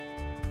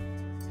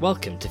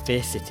Welcome to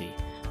Fierce City,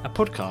 a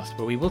podcast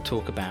where we will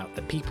talk about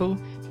the people,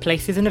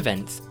 places and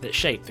events that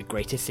shape the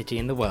greatest city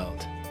in the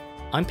world.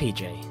 I'm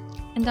PJ.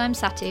 And I'm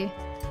Satu,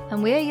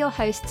 and we're your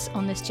hosts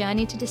on this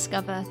journey to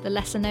discover the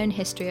lesser-known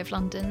history of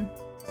London.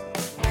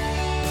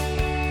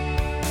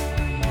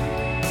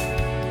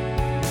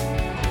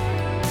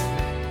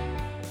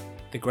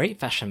 The great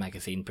fashion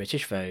magazine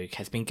British Vogue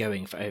has been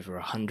going for over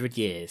 100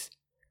 years.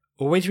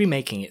 Always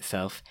remaking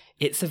itself,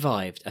 it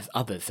survived as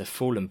others have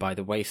fallen by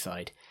the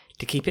wayside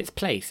to keep its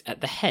place at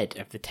the head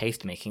of the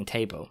taste-making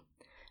table.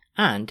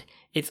 And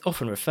it's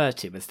often referred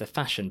to as the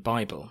fashion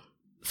Bible.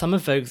 Some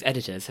of Vogue's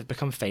editors have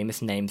become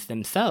famous names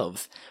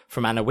themselves,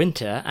 from Anna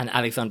Wintour and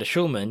Alexander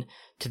Shulman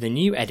to the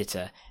new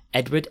editor,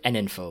 Edward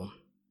Enninful.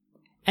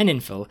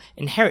 Enninful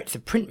inherits a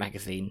print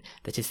magazine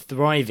that is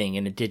thriving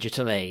in a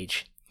digital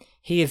age.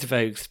 He is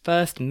Vogue's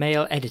first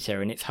male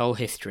editor in its whole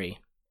history.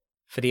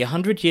 For the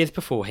 100 years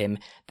before him,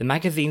 the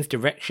magazine's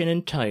direction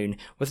and tone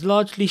was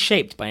largely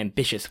shaped by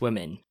ambitious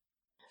women.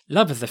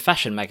 Lovers of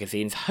fashion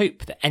magazines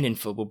hope that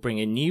Enninful will bring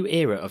a new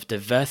era of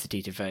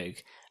diversity to Vogue,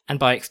 and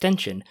by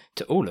extension,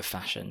 to all of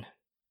fashion.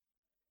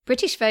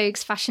 British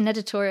Vogue's fashion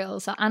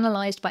editorials are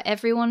analysed by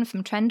everyone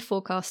from trend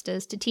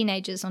forecasters to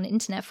teenagers on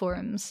internet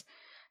forums.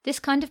 This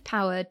kind of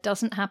power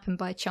doesn't happen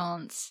by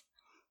chance.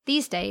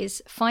 These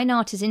days, fine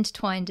art is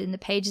intertwined in the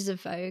pages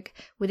of Vogue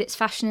with its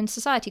fashion and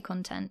society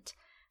content.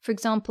 For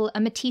example,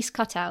 a Matisse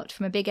cutout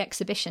from a big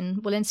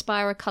exhibition will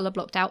inspire a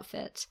colour-blocked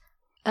outfit.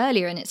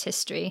 Earlier in its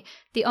history,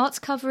 the arts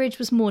coverage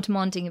was more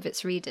demanding of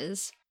its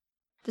readers.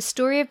 The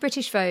story of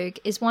British Vogue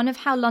is one of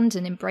how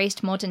London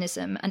embraced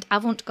modernism and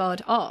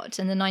avant-garde art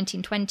in the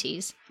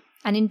 1920s,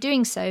 and in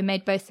doing so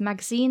made both the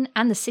magazine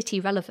and the city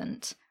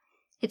relevant.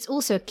 It's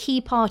also a key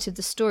part of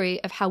the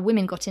story of how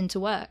women got into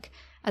work,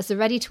 as the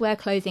ready-to-wear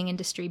clothing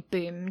industry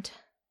boomed.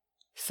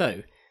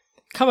 So,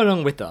 come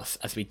along with us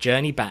as we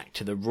journey back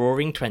to the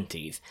Roaring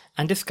Twenties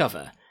and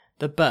discover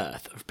the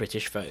birth of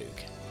British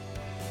Vogue.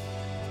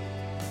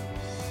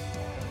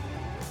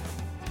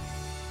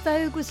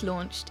 Vogue was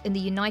launched in the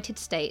United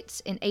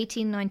States in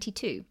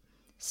 1892,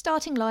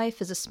 starting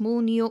life as a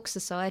small New York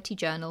society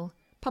journal,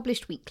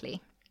 published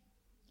weekly.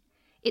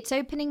 Its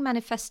opening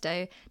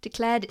manifesto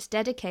declared its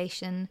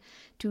dedication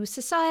to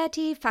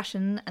society,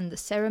 fashion, and the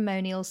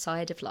ceremonial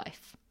side of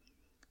life.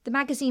 The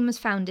magazine was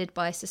founded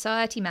by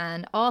society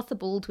man Arthur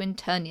Baldwin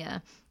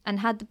Turnier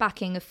and had the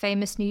backing of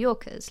famous New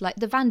Yorkers like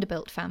the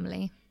Vanderbilt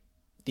family.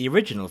 The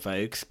original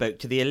Vogue spoke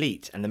to the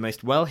elite and the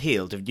most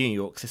well-heeled of New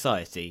York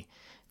society.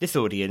 This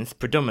audience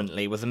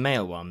predominantly was a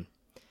male one.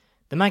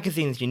 The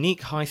magazine's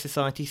unique high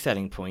society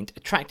selling point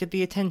attracted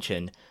the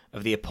attention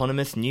of the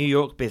eponymous New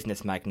York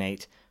business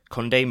magnate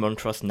Condé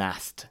Montrose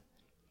Nast.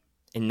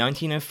 In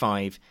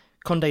 1905,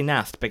 Condé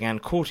Nast began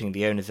courting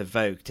the owners of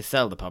Vogue to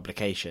sell the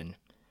publication.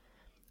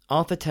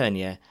 Arthur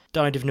Turnier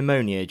died of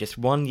pneumonia just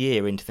 1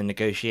 year into the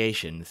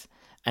negotiations,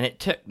 and it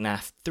took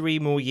Nast 3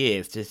 more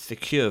years to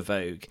secure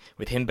Vogue,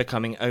 with him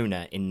becoming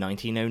owner in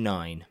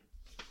 1909.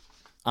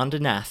 Under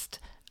Nast,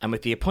 and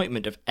with the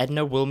appointment of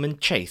Edna Woolman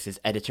Chase as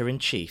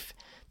editor-in-chief,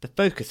 the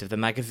focus of the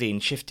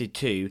magazine shifted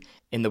to,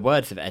 in the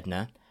words of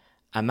Edna,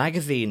 a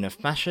magazine of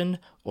fashion,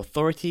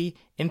 authority,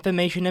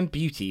 information and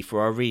beauty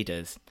for our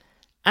readers,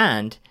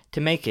 and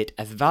to make it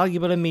as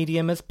valuable a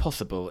medium as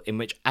possible in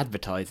which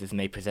advertisers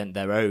may present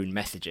their own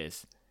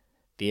messages.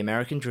 The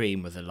American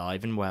dream was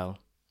alive and well.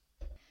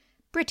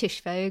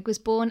 British Vogue was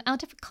born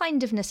out of a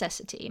kind of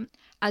necessity,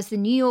 as the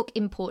New York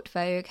import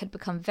Vogue had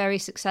become very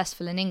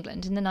successful in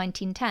England in the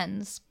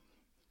 1910s.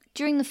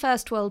 During the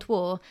First World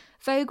War,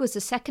 Vogue was the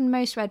second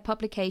most read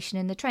publication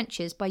in the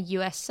trenches by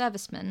US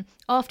servicemen,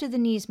 after the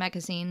news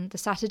magazine The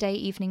Saturday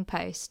Evening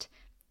Post.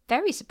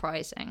 Very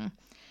surprising.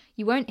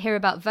 You won't hear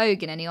about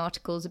Vogue in any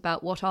articles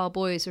about what our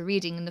boys were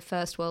reading in the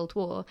First World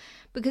War,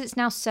 because it's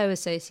now so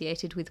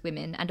associated with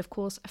women and, of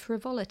course,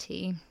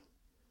 frivolity.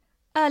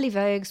 Early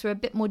Vogues were a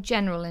bit more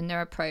general in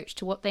their approach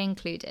to what they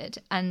included,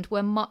 and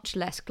were much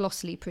less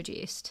glossily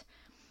produced.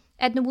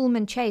 Edna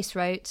Woolman Chase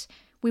wrote,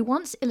 "We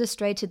once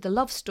illustrated the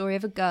love story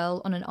of a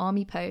girl on an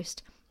army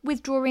post,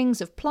 with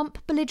drawings of plump,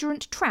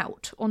 belligerent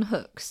trout on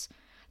hooks.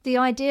 The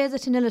idea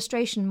that an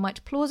illustration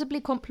might plausibly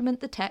complement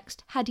the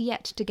text had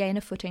yet to gain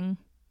a footing."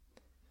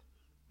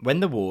 When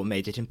the war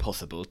made it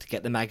impossible to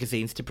get the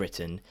magazines to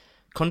Britain,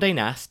 Condé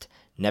Nast,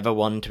 never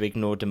one to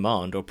ignore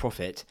demand or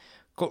profit,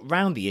 got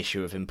round the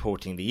issue of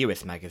importing the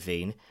US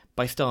magazine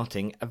by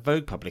starting a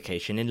Vogue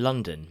publication in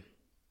London.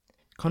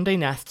 Condé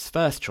Nast's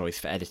first choice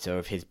for editor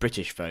of his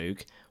British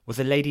Vogue was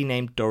a lady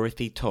named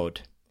Dorothy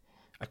Todd.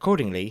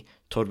 Accordingly,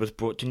 Todd was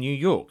brought to New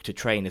York to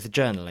train as a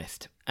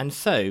journalist, and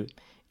so,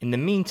 in the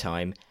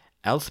meantime,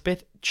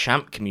 Elspeth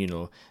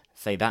Champcommunal,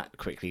 say that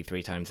quickly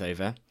 3 times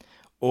over,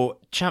 or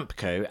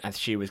Champco as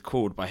she was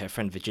called by her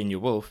friend Virginia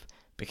Woolf,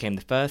 became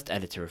the first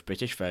editor of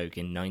British Vogue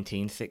in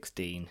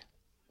 1916.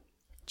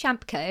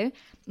 Champco,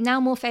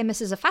 now more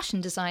famous as a fashion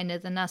designer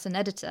than as an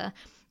editor,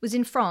 was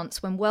in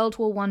France when World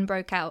War I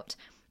broke out,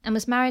 and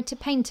was married to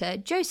painter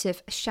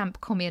Joseph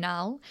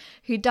Champcommunal,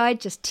 who died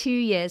just 2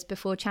 years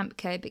before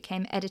Champco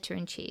became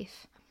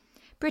editor-in-chief.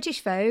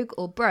 British Vogue,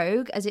 or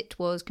Brogue as it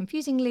was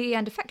confusingly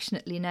and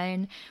affectionately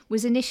known,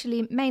 was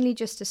initially mainly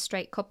just a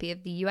straight copy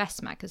of the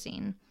US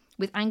magazine,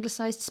 with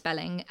anglicised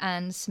spelling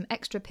and some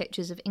extra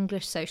pictures of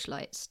English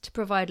socialites to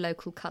provide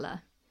local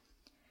colour.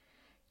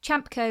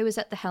 Champco was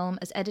at the helm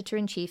as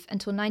editor-in-chief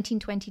until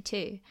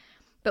 1922,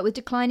 but with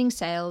declining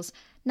sales,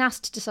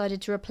 Nast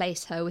decided to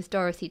replace her with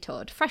Dorothy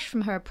Todd, fresh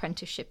from her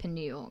apprenticeship in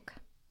New York.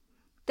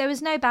 There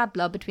was no bad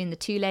blood between the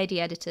two lady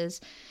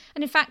editors,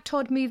 and in fact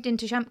Todd moved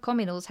into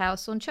Champcominal's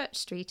house on Church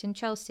Street in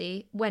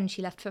Chelsea when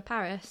she left for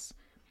Paris.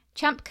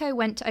 Champco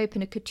went to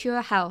open a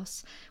couture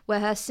house where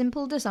her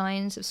simple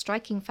designs of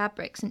striking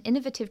fabrics and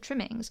innovative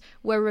trimmings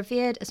were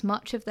revered as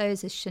much of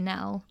those as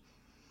Chanel.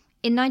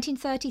 In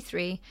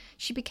 1933,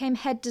 she became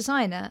head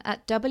designer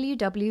at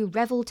W.W.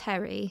 Revell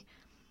Terry.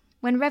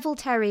 When Revell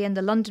Terry and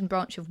the London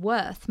branch of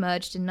Worth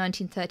merged in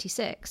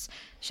 1936,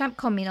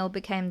 Champcominal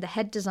became the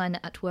head designer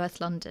at Worth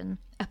London,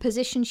 a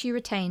position she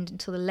retained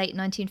until the late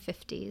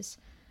 1950s.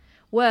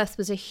 Worth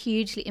was a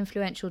hugely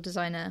influential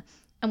designer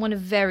and one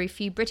of very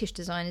few British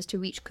designers to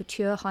reach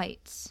couture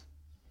heights.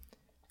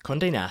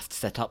 Condé Nast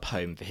set up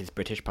home for his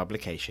British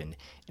publication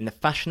in the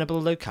fashionable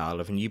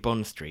locale of New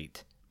Bond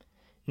Street.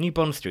 New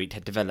Bond Street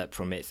had developed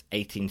from its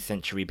 18th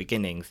century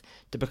beginnings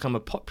to become a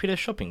popular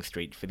shopping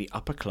street for the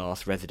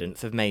upper-class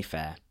residents of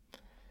Mayfair.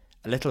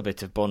 A little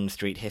bit of Bond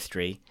Street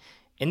history.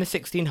 In the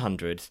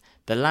 1600s,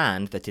 the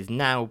land that is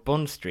now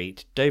Bond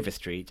Street, Dover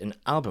Street and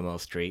Albemarle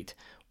Street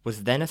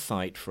was then a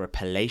site for a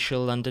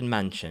palatial London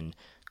mansion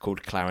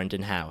called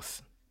Clarendon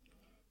House.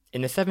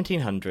 In the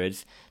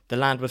 1700s, the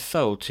land was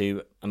sold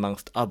to,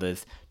 amongst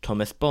others,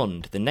 Thomas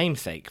Bond, the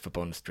namesake for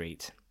Bond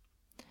Street.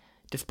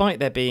 Despite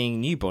there being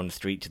New Bond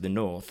Street to the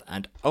north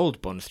and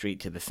Old Bond Street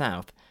to the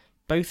south,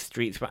 both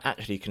streets were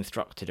actually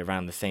constructed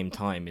around the same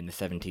time in the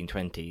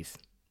 1720s.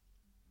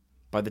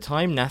 By the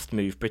time Nast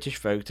moved British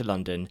Vogue to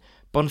London,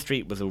 Bond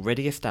Street was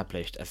already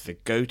established as the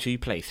go-to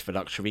place for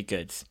luxury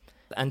goods,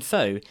 and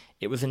so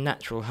it was a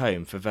natural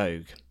home for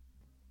Vogue.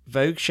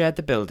 Vogue shared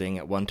the building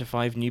at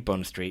 1-5 New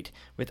Bond Street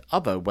with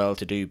other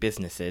well-to-do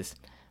businesses,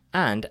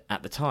 and,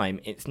 at the time,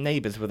 its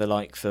neighbours were the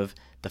likes of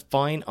the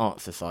Fine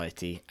Art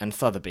Society and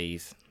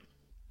Sotheby's.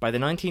 By the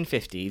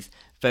 1950s,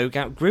 Vogue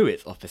outgrew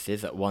its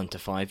offices at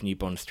 1-5 New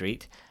Bond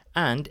Street,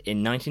 and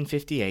in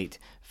 1958,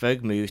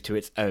 Vogue moved to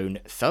its own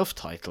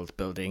self-titled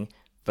building,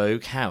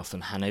 Vogue House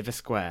on Hanover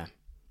Square.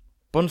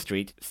 Bond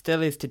Street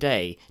still is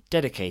today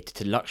dedicated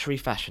to luxury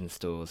fashion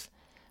stores,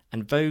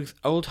 and Vogue's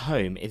old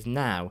home is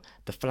now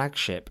the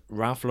flagship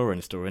Ralph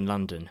Lauren store in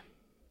London.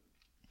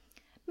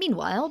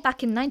 Meanwhile,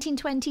 back in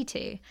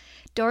 1922,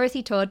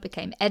 Dorothy Todd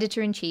became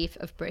editor-in-chief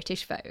of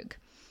British Vogue.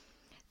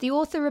 The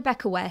author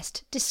Rebecca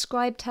West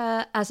described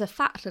her as a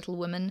fat little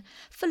woman,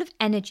 full of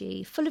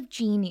energy, full of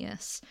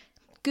genius.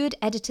 Good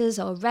editors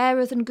are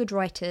rarer than good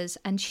writers,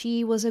 and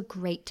she was a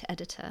great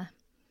editor.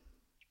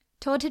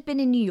 Todd had been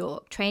in New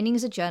York training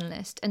as a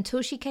journalist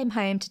until she came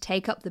home to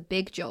take up the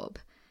big job.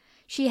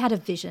 She had a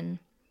vision.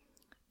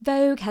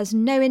 Vogue has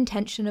no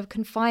intention of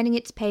confining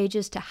its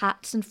pages to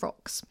hats and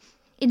frocks.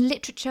 In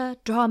literature,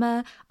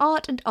 drama,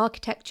 art and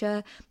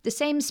architecture, the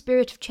same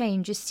spirit of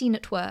change is seen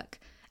at work,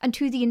 and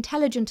to the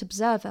intelligent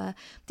observer,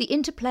 the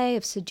interplay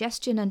of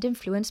suggestion and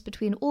influence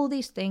between all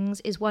these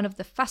things is one of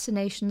the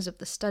fascinations of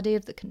the study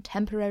of the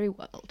contemporary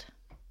world.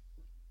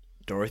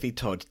 Dorothy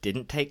Todd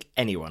didn't take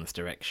anyone's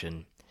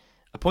direction.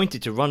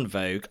 Appointed to run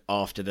Vogue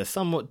after the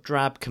somewhat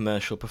drab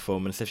commercial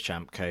performance of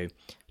Champco,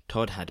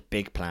 Todd had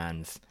big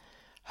plans.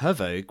 Her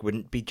Vogue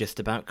wouldn't be just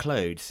about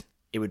clothes,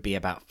 it would be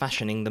about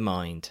fashioning the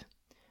mind.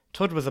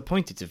 Todd was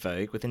appointed to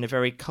Vogue within a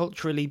very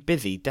culturally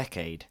busy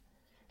decade.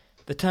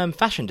 The term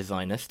fashion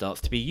designer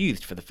starts to be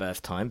used for the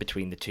first time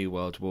between the two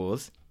world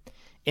wars.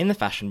 In the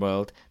fashion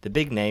world, the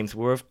big names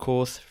were of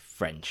course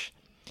French.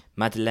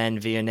 Madeleine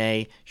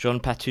Vionnet, Jean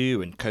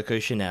Patou and Coco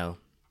Chanel.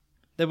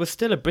 There was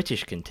still a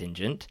British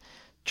contingent,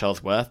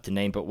 Charles Worth to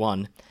name but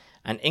one,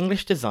 and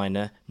English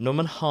designer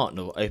Norman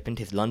Hartnell opened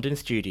his London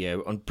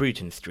studio on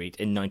Bruton Street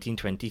in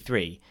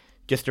 1923,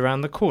 just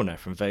around the corner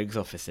from Vogue's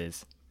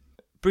offices.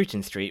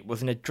 Bruton Street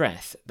was an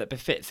address that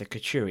befits a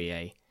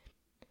couturier.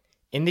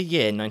 In the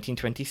year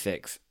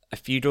 1926, a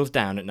few doors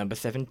down at number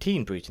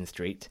 17 Bruton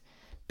Street,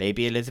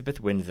 baby Elizabeth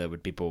Windsor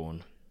would be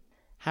born.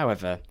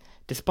 However,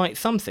 despite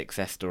some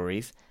success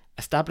stories,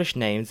 established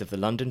names of the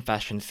London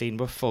fashion scene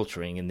were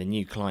faltering in the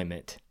new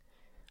climate.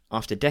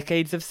 After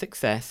decades of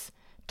success,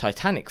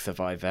 Titanic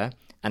survivor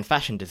and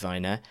fashion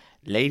designer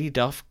Lady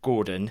Duff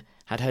Gordon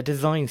had her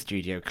design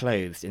studio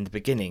closed in the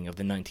beginning of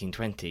the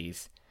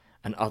 1920s,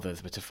 and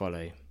others were to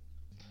follow.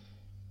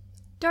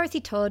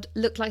 Dorothy Todd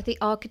looked like the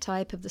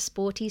archetype of the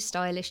sporty,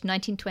 stylish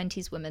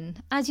 1920s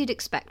woman, as you'd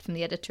expect from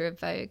the editor of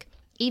Vogue,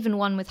 even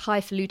one with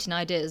highfalutin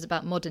ideas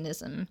about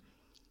modernism.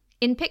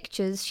 In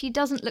pictures, she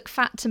doesn't look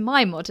fat to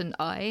my modern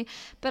eye,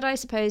 but I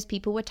suppose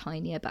people were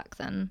tinier back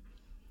then.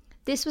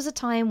 This was a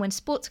time when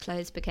sports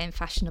clothes became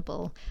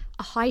fashionable,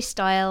 a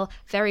high-style,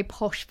 very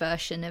posh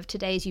version of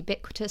today's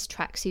ubiquitous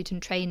tracksuit and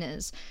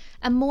trainers,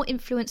 and more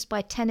influenced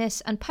by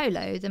tennis and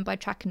polo than by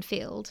track and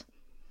field.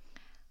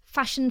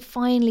 Fashion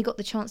finally got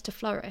the chance to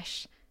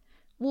flourish.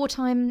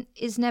 Wartime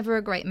is never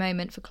a great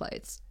moment for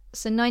clothes,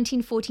 so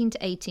 1914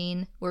 to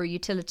 18 were a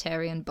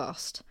utilitarian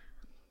bust.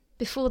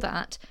 Before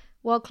that,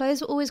 while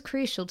clothes were always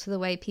crucial to the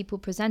way people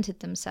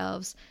presented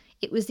themselves,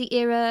 it was the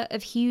era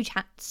of huge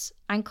hats,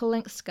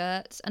 ankle-length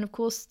skirts, and of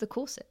course the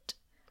corset.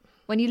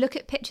 When you look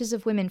at pictures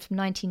of women from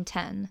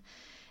 1910,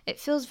 it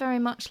feels very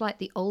much like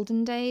the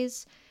olden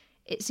days.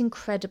 It's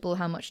incredible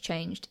how much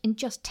changed in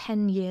just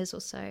 10 years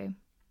or so.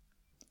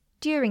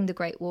 During the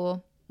Great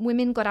War,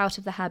 women got out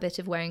of the habit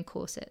of wearing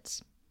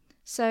corsets,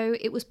 so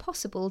it was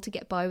possible to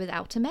get by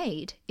without a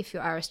maid if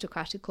you're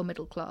aristocratic or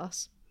middle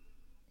class.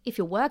 If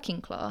you're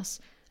working class,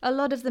 a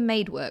lot of the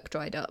maid work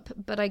dried up,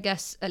 but I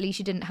guess at least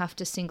you didn't have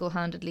to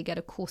single-handedly get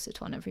a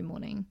corset on every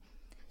morning.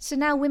 So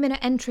now women are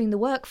entering the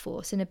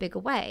workforce in a bigger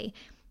way,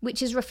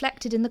 which is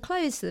reflected in the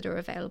clothes that are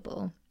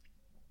available.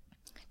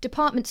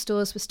 Department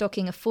stores were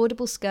stocking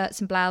affordable skirts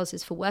and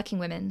blouses for working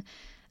women,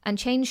 and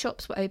chain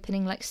shops were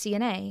opening like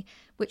C&A,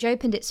 which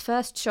opened its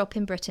first shop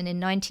in Britain in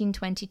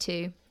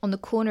 1922 on the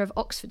corner of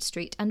Oxford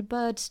Street and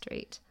Bird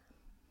Street.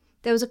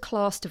 There was a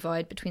class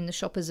divide between the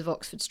shoppers of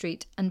Oxford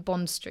Street and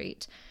Bond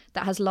Street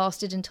that has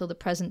lasted until the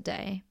present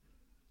day.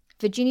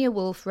 Virginia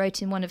Woolf wrote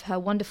in one of her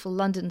wonderful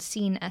London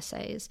Scene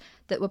essays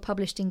that were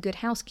published in Good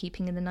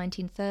Housekeeping in the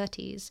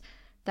 1930s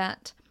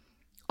that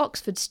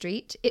Oxford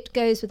Street, it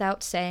goes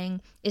without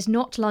saying, is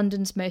not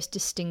London's most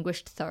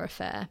distinguished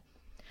thoroughfare.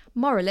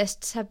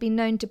 Moralists have been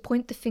known to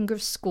point the finger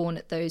of scorn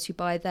at those who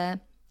buy there,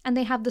 and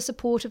they have the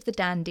support of the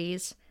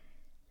dandies.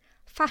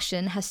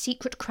 Fashion has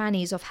secret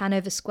crannies off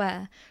Hanover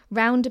Square,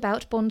 round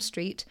about Bond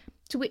Street,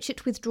 to which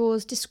it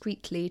withdraws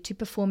discreetly to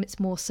perform its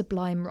more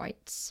sublime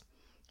rites.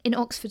 In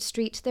Oxford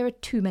Street there are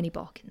too many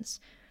bargains,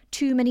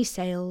 too many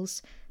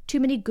sales, too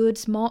many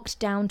goods marked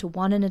down to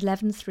 1 and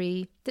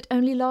 11.3 that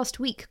only last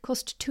week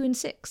cost 2 and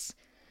 6.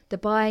 The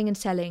buying and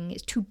selling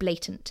is too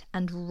blatant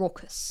and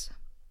raucous.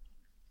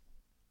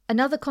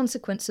 Another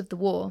consequence of the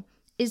war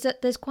is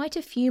that there's quite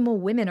a few more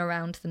women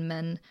around than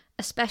men,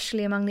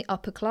 especially among the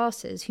upper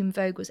classes whom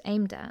Vogue was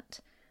aimed at.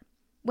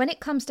 When it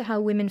comes to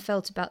how women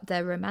felt about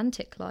their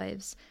romantic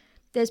lives,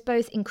 there's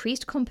both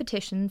increased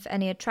competition for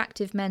any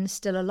attractive men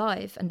still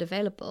alive and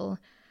available,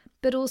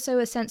 but also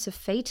a sense of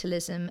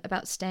fatalism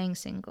about staying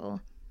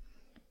single.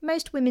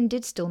 Most women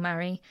did still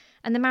marry,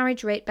 and the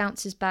marriage rate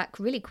bounces back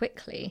really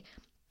quickly,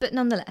 but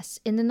nonetheless,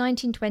 in the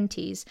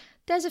 1920s,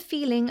 there's a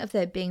feeling of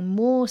there being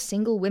more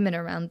single women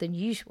around than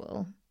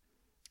usual.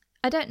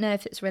 I don't know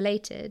if it's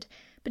related,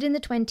 but in the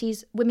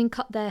 20s, women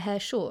cut their hair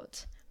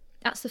short.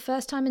 That's the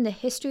first time in the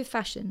history of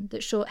fashion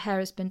that short hair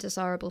has been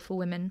desirable for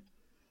women.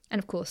 And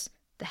of course,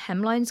 the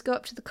hemlines go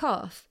up to the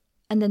calf,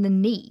 and then the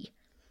knee.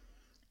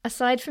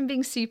 Aside from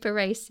being super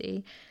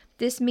racy,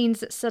 this means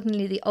that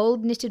suddenly the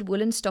old knitted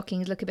woolen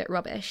stockings look a bit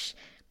rubbish.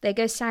 They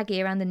go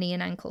saggy around the knee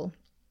and ankle.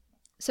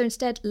 So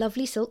instead,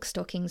 lovely silk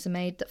stockings are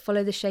made that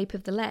follow the shape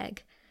of the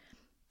leg.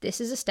 This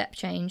is a step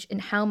change in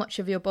how much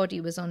of your body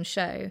was on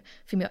show,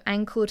 from your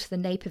ankle to the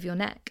nape of your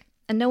neck,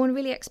 and no one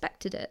really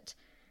expected it.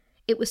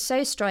 It was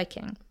so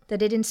striking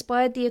that it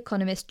inspired the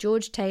economist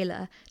George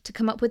Taylor to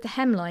come up with the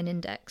hemline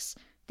index,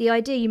 the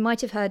idea you might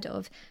have heard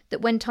of,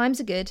 that when times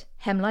are good,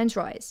 hemlines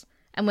rise,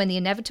 and when the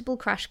inevitable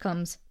crash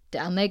comes,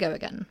 down they go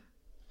again.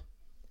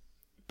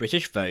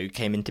 British Vogue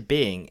came into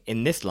being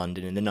in this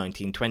London in the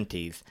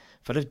 1920s,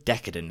 full of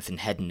decadence and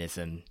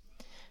hedonism.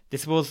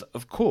 This was,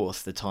 of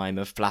course, the time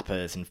of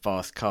flappers and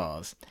fast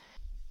cars,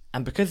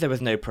 and because there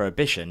was no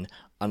prohibition,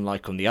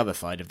 unlike on the other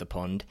side of the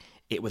pond,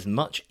 it was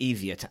much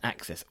easier to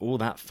access all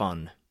that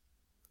fun.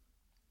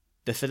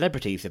 The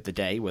celebrities of the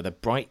day were the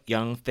Bright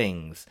Young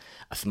Things,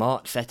 a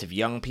smart set of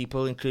young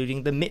people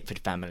including the Mitford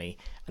family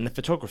and the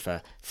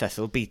photographer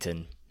Cecil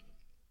Beaton.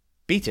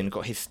 Beaton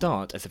got his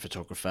start as a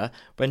photographer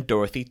when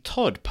Dorothy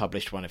Todd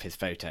published one of his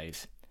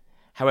photos.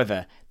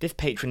 However, this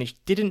patronage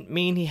didn't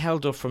mean he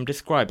held off from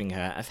describing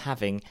her as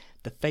having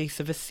the face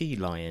of a sea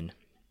lion.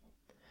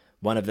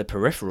 One of the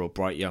peripheral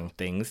Bright Young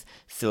Things,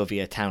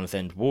 Sylvia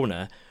Townsend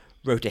Warner,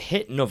 wrote a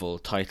hit novel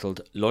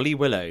titled Lolly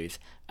Willows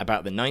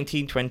about the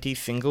 1920s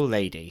single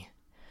lady.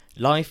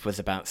 Life was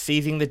about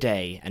seizing the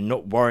day and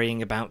not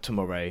worrying about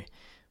tomorrow,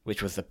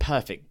 which was the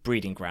perfect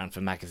breeding ground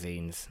for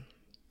magazines.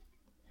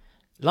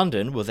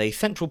 London was a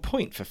central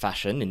point for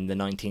fashion in the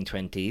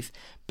 1920s,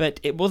 but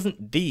it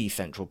wasn't the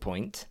central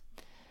point.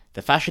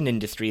 The fashion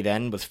industry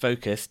then was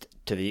focused,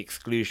 to the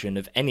exclusion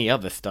of any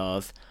other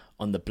stars,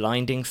 on the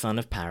blinding sun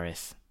of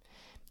Paris.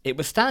 It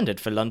was standard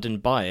for London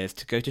buyers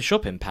to go to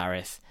shop in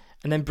Paris,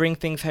 and then bring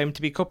things home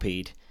to be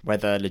copied,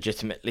 whether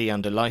legitimately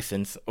under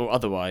licence or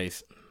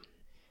otherwise.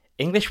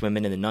 English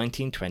women in the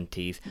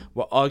 1920s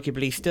were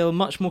arguably still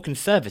much more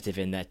conservative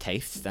in their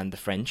tastes than the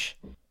French.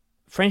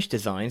 French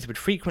designs would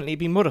frequently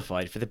be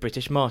modified for the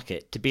British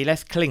market to be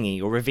less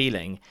clingy or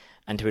revealing,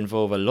 and to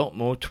involve a lot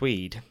more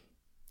tweed.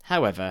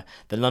 However,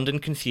 the London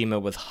consumer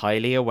was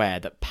highly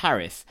aware that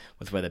Paris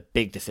was where the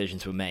big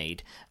decisions were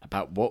made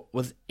about what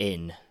was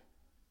in.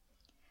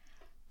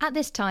 At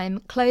this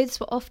time, clothes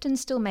were often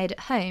still made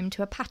at home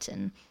to a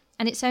pattern,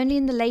 and it's only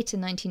in the later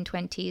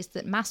 1920s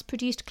that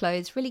mass-produced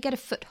clothes really get a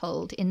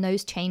foothold in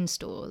those chain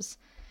stores.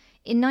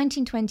 In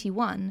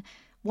 1921,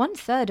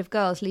 1/3 of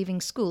girls leaving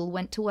school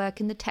went to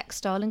work in the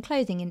textile and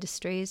clothing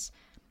industries,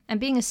 and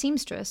being a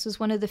seamstress was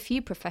one of the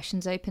few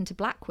professions open to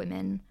black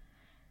women.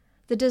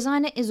 The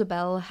designer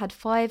Isabel had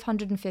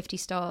 550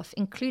 staff,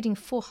 including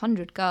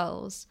 400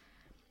 girls.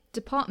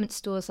 Department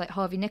stores like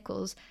Harvey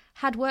Nichols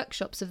had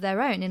workshops of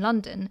their own in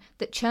London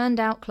that churned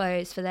out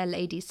clothes for their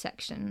ladies'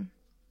 section.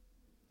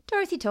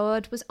 Dorothy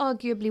Todd was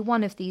arguably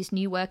one of these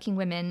new working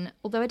women,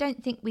 although I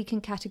don't think we can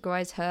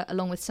categorise her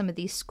along with some of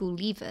these school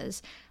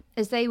leavers,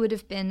 as they would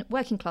have been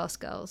working class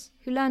girls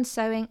who learned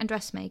sewing and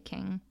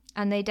dressmaking,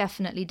 and they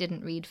definitely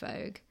didn't read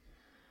Vogue.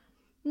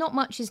 Not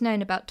much is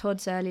known about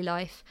Todd's early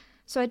life,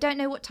 so I don't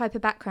know what type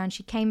of background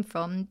she came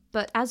from,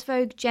 but as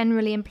Vogue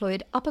generally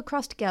employed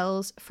upper-crust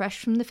girls fresh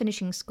from the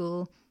finishing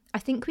school, I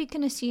think we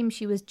can assume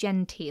she was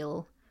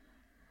genteel.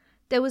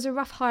 There was a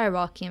rough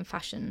hierarchy in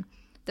fashion,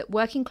 that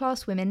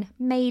working-class women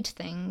made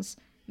things,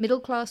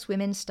 middle-class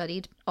women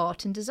studied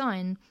art and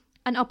design,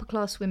 and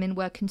upper-class women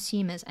were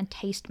consumers and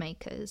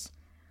tastemakers.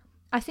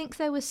 I think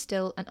there was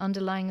still an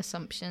underlying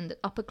assumption that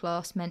upper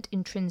class meant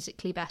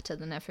intrinsically better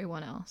than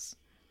everyone else.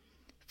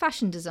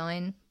 Fashion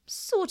design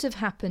sort of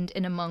happened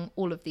in among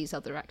all of these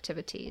other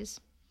activities.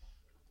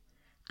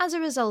 As a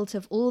result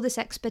of all this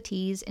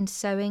expertise in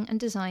sewing and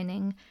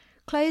designing,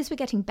 clothes were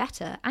getting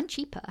better and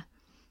cheaper.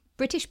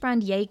 British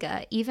brand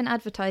Jaeger even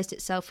advertised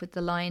itself with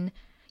the line,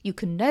 "You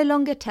can no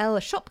longer tell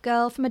a shop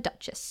girl from a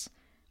duchess,"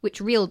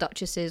 which real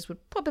duchesses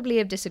would probably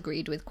have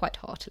disagreed with quite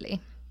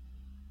heartily.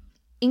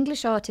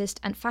 English artist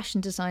and fashion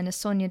designer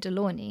Sonia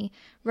Delaunay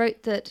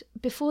wrote that,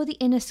 before the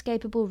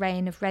inescapable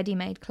reign of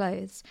ready-made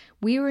clothes,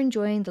 we were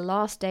enjoying the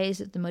last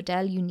days of the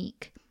modèle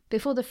unique,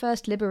 before the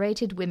first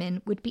liberated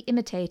women would be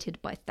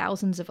imitated by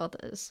thousands of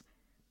others.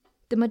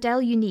 The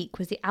modèle unique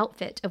was the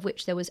outfit of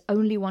which there was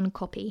only one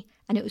copy,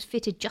 and it was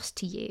fitted just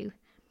to you.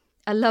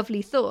 A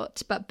lovely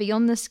thought, but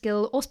beyond the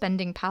skill or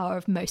spending power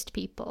of most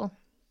people.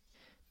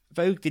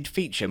 Vogue did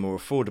feature more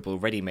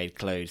affordable ready-made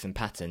clothes and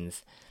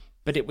patterns,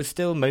 but it was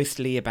still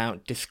mostly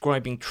about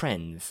describing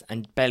trends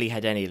and barely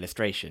had any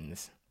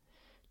illustrations.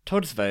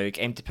 Todd's Vogue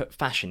aimed to put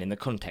fashion in the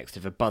context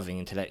of a buzzing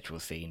intellectual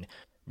scene,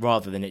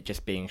 rather than it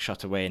just being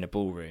shut away in a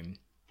ballroom.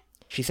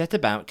 She set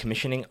about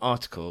commissioning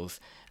articles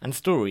and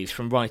stories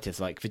from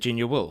writers like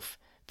Virginia Woolf,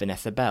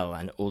 Vanessa Bell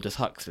and Aldous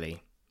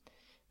Huxley.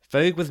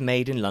 Vogue was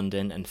made in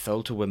London and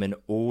sold to women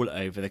all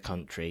over the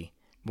country.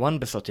 One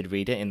besotted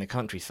reader in the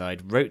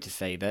countryside wrote to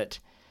say that,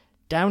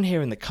 "Down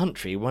here in the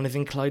country one is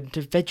inclined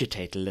to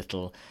vegetate a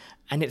little,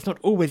 and it's not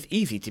always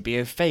easy to be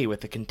au fait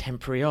with the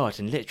contemporary art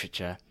and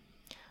literature.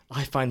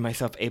 I find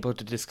myself able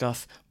to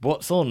discuss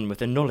what's on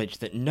with a knowledge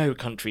that no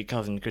country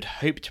cousin could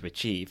hope to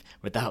achieve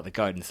without the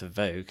guidance of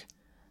Vogue."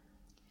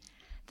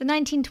 The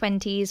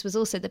 1920s was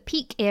also the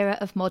peak era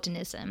of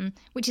modernism,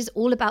 which is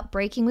all about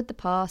breaking with the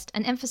past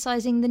and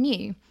emphasising the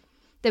new.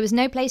 There was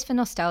no place for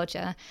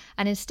nostalgia,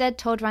 and instead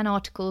Todd ran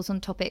articles on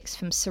topics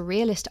from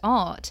surrealist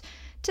art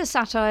to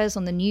satires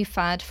on the new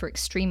fad for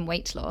extreme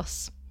weight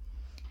loss.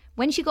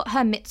 When she got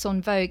her mitts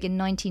on Vogue in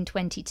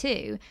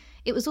 1922,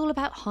 it was all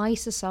about high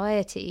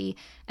society,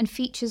 and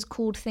features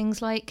called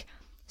things like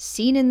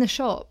 "Seen in the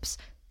Shops,"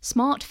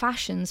 "Smart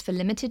Fashions for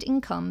Limited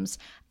Incomes,"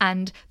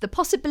 and "The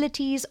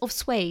Possibilities of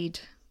Suede."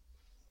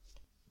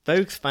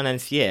 Vogue's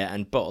financier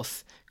and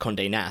boss,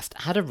 Condé Nast,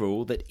 had a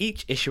rule that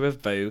each issue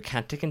of Vogue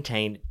had to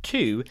contain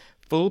 2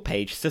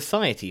 full-page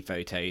society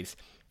photos,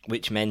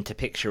 which meant a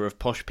picture of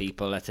posh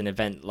people at an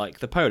event like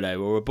the polo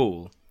or a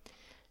ball.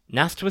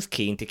 Nast was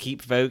keen to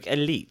keep Vogue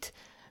elite,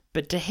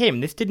 but to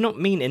him this did not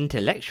mean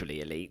intellectually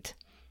elite.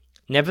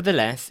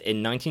 Nevertheless,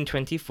 in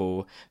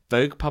 1924,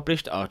 Vogue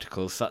published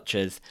articles such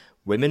as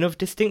 "Women of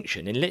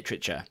Distinction in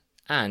Literature"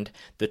 and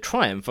 "The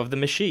Triumph of the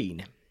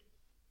Machine."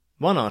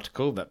 One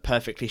article that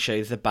perfectly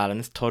shows the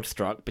balance Todd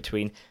struck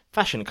between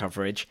fashion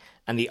coverage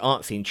and the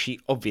art scene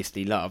she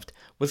obviously loved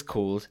was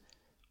called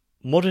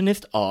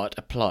 "Modernist Art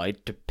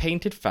Applied to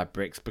Painted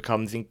Fabrics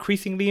Becomes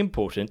Increasingly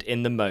Important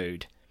in the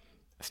Mode."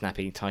 A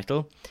snappy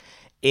title.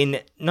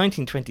 In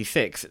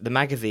 1926, the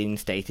magazine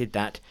stated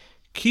that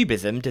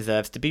Cubism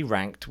deserves to be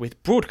ranked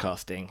with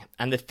broadcasting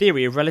and the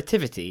theory of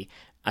relativity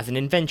as an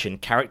invention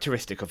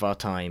characteristic of our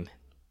time.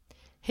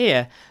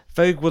 Here,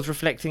 Vogue was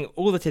reflecting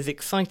all that is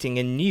exciting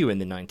and new in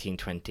the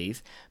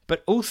 1920s,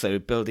 but also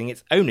building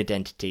its own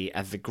identity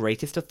as the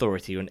greatest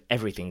authority on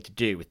everything to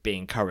do with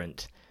being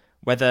current,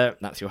 whether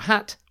that's your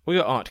hat or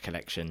your art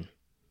collection.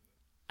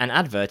 An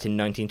advert in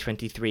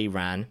 1923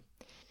 ran,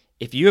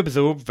 "If you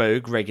absorb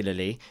Vogue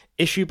regularly,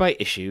 issue by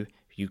issue,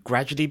 you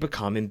gradually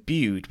become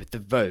imbued with the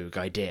Vogue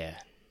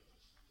idea."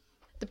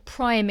 The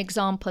prime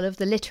example of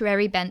the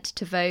literary bent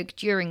to Vogue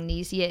during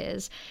these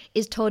years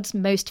is Todd's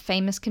most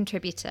famous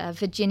contributor,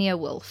 Virginia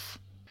Woolf.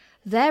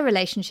 Their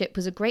relationship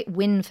was a great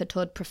win for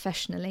Todd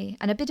professionally,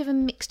 and a bit of a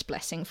mixed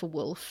blessing for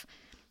Woolf.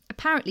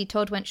 Apparently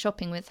Todd went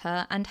shopping with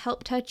her and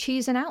helped her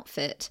choose an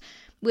outfit,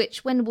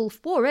 which, when Woolf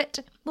wore it,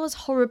 was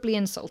horribly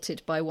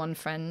insulted by one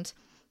friend.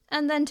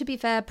 And then, to be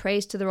fair,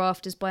 praised to the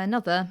rafters by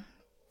another.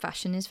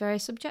 Fashion is very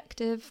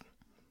subjective.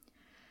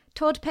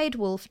 Todd paid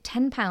Woolf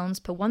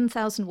 £10 per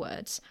 1,000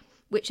 words,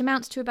 which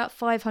amounts to about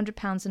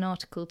 £500 an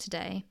article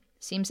today.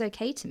 Seems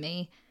okay to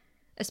me,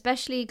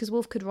 especially because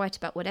Woolf could write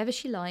about whatever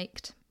she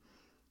liked.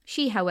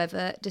 She,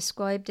 however,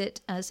 described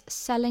it as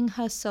selling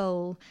her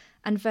soul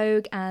and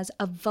Vogue as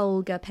a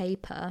vulgar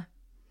paper.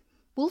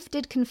 Woolf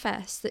did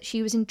confess that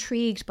she was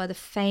intrigued by the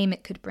fame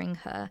it could bring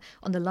her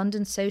on the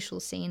London social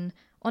scene,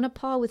 on a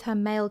par with her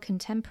male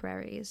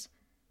contemporaries.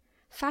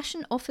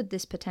 Fashion offered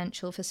this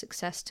potential for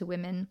success to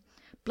women,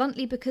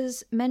 bluntly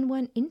because men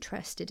weren't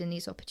interested in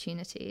these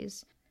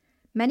opportunities.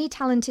 Many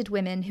talented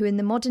women who in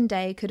the modern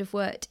day could have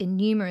worked in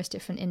numerous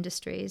different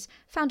industries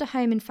found a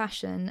home in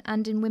fashion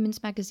and in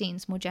women's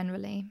magazines more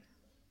generally.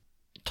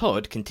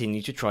 Todd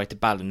continued to try to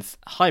balance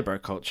highbrow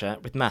culture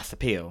with mass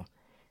appeal.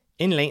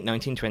 In late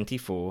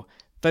 1924,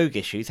 Vogue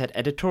issues had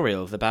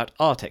editorials about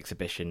art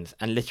exhibitions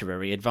and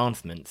literary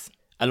advancements,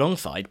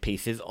 alongside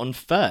pieces on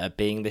fur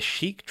being the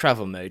chic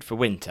travel mode for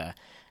winter,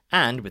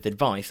 and with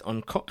advice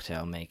on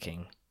cocktail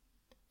making.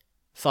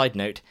 Side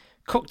note,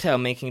 cocktail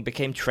making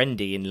became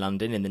trendy in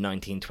London in the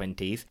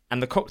 1920s,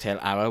 and the cocktail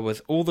hour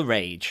was all the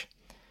rage.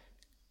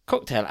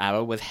 Cocktail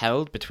hour was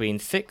held between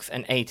 6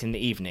 and 8 in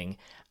the evening,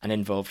 and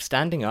involved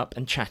standing up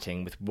and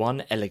chatting with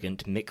one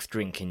elegant mixed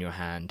drink in your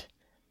hand.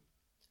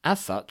 As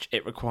such,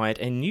 it required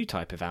a new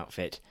type of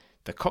outfit,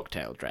 the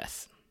cocktail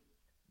dress.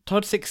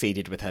 Todd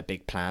succeeded with her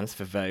big plans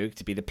for Vogue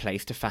to be the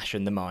place to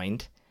fashion the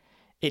mind.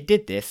 It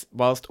did this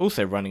whilst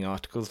also running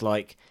articles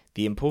like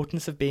The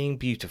Importance of Being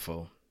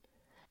Beautiful.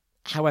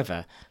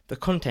 However, the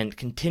content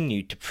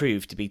continued to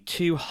prove to be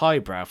too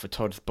highbrow for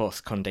Todd's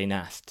boss Condé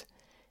Nast.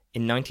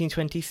 In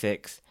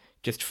 1926,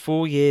 just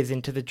 4 years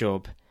into the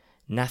job,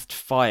 Nast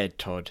fired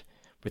Todd,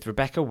 with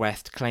Rebecca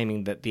West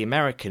claiming that the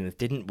Americans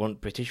didn't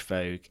want British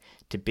Vogue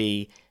to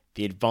be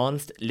the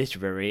advanced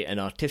literary and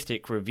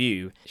artistic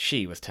review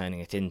she was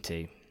turning it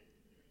into.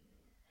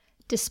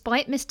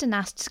 Despite Mr.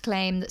 Nast's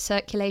claim that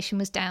circulation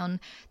was down,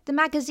 the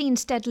magazine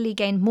steadily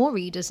gained more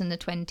readers in the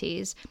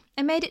 20s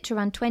and made it to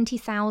around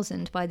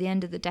 20,000 by the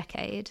end of the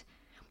decade.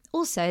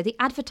 Also, the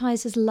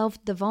advertisers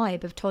loved the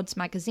vibe of Todd's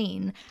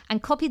magazine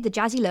and copied the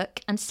jazzy look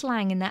and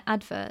slang in their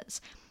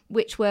adverts,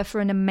 which were for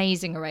an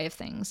amazing array of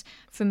things,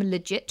 from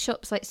legit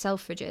shops like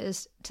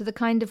Selfridges to the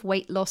kind of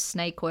weight-loss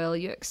snake oil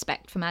you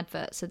expect from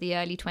adverts of the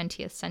early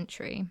 20th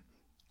century.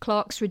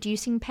 Clark's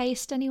reducing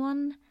paste,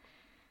 anyone?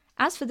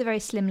 As for the very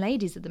slim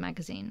ladies of the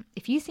magazine,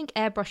 if you think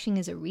airbrushing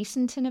is a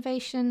recent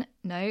innovation,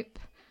 nope.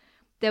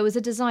 There was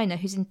a designer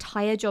whose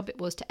entire job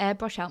it was to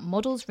airbrush out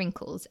models'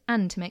 wrinkles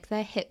and to make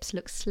their hips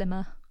look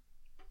slimmer.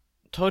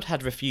 Todd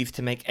had refused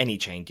to make any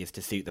changes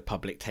to suit the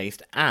public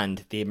taste,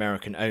 and the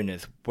American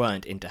owners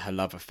weren't into her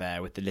love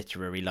affair with the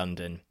literary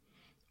London,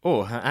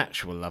 or her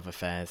actual love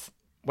affairs.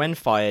 When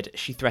fired,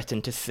 she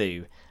threatened to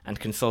sue and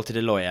consulted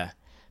a lawyer,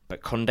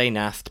 but Condé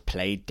Nast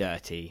played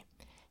dirty.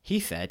 He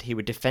said he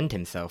would defend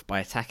himself by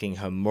attacking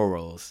her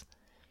morals.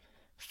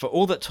 For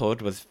all that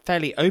Todd was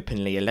fairly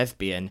openly a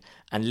lesbian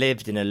and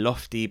lived in a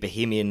lofty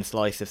bohemian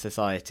slice of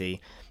society,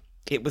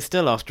 it was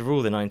still, after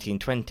all, the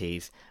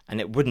 1920s, and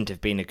it wouldn't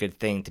have been a good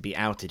thing to be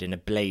outed in a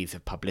blaze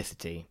of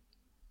publicity.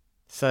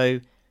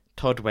 So,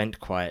 Todd went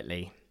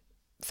quietly.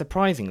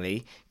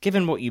 Surprisingly,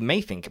 given what you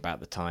may think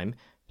about the time,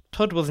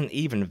 Todd wasn't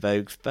even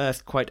Vogue's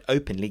first quite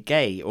openly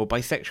gay or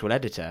bisexual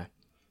editor.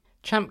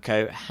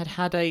 Champco had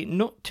had a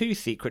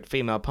not-too-secret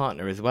female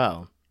partner as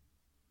well.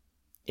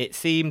 It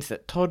seems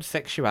that Todd's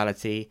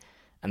sexuality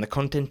and the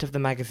content of the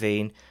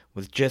magazine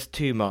was just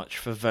too much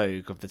for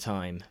Vogue of the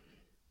time.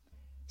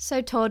 So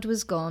Todd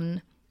was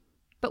gone.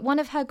 But one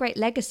of her great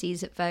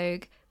legacies at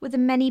Vogue were the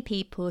many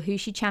people who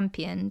she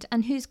championed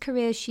and whose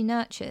careers she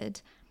nurtured.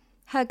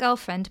 Her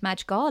girlfriend,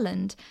 Madge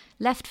Garland,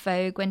 left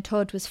Vogue when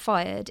Todd was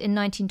fired in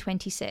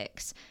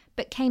 1926,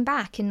 but came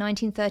back in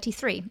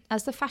 1933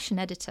 as the fashion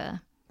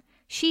editor.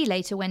 She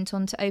later went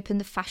on to open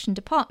the fashion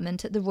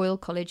department at the Royal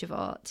College of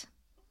Art.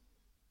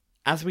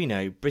 As we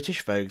know,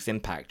 British Vogue's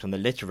impact on the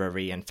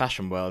literary and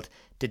fashion world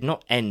did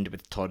not end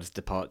with Todd's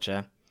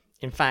departure.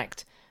 In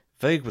fact,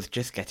 Vogue was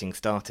just getting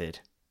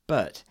started.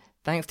 But,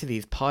 thanks to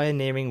these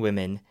pioneering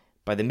women,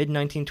 by the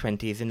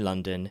mid-1920s in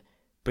London,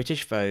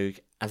 British Vogue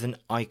as an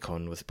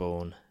icon was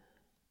born.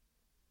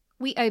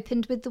 We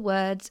opened with the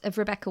words of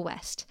Rebecca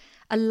West,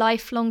 a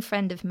lifelong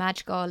friend of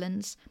Madge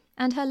Garland's,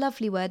 and her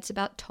lovely words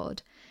about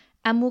Todd,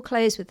 and we'll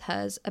close with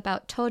hers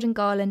about Todd and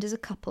Garland as a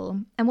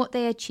couple and what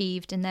they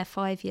achieved in their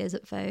 5 years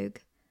at Vogue.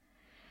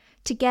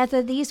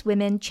 Together, these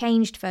women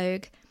changed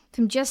Vogue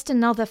from just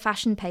another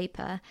fashion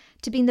paper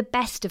to being the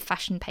best of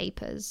fashion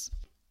papers,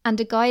 and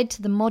a guide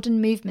to the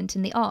modern movement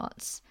in the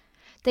arts.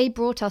 They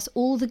brought us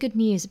all the good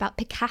news about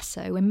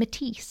Picasso and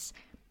Matisse.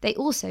 They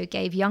also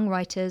gave young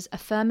writers a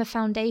firmer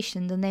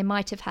foundation than they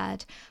might have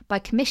had by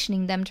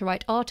commissioning them to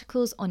write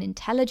articles on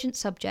intelligent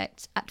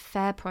subjects at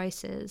fair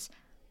prices.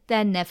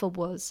 There never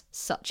was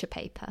such a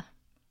paper.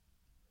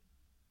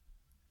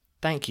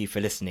 Thank you for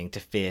listening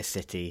to Fierce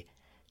City,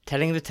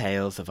 telling the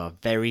tales of our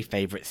very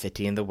favourite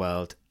city in the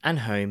world and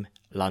home,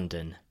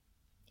 London.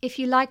 If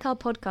you like our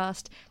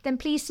podcast, then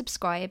please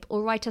subscribe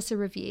or write us a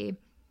review.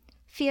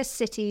 Fierce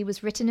City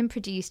was written and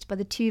produced by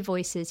the two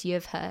voices you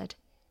have heard.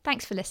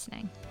 Thanks for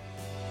listening.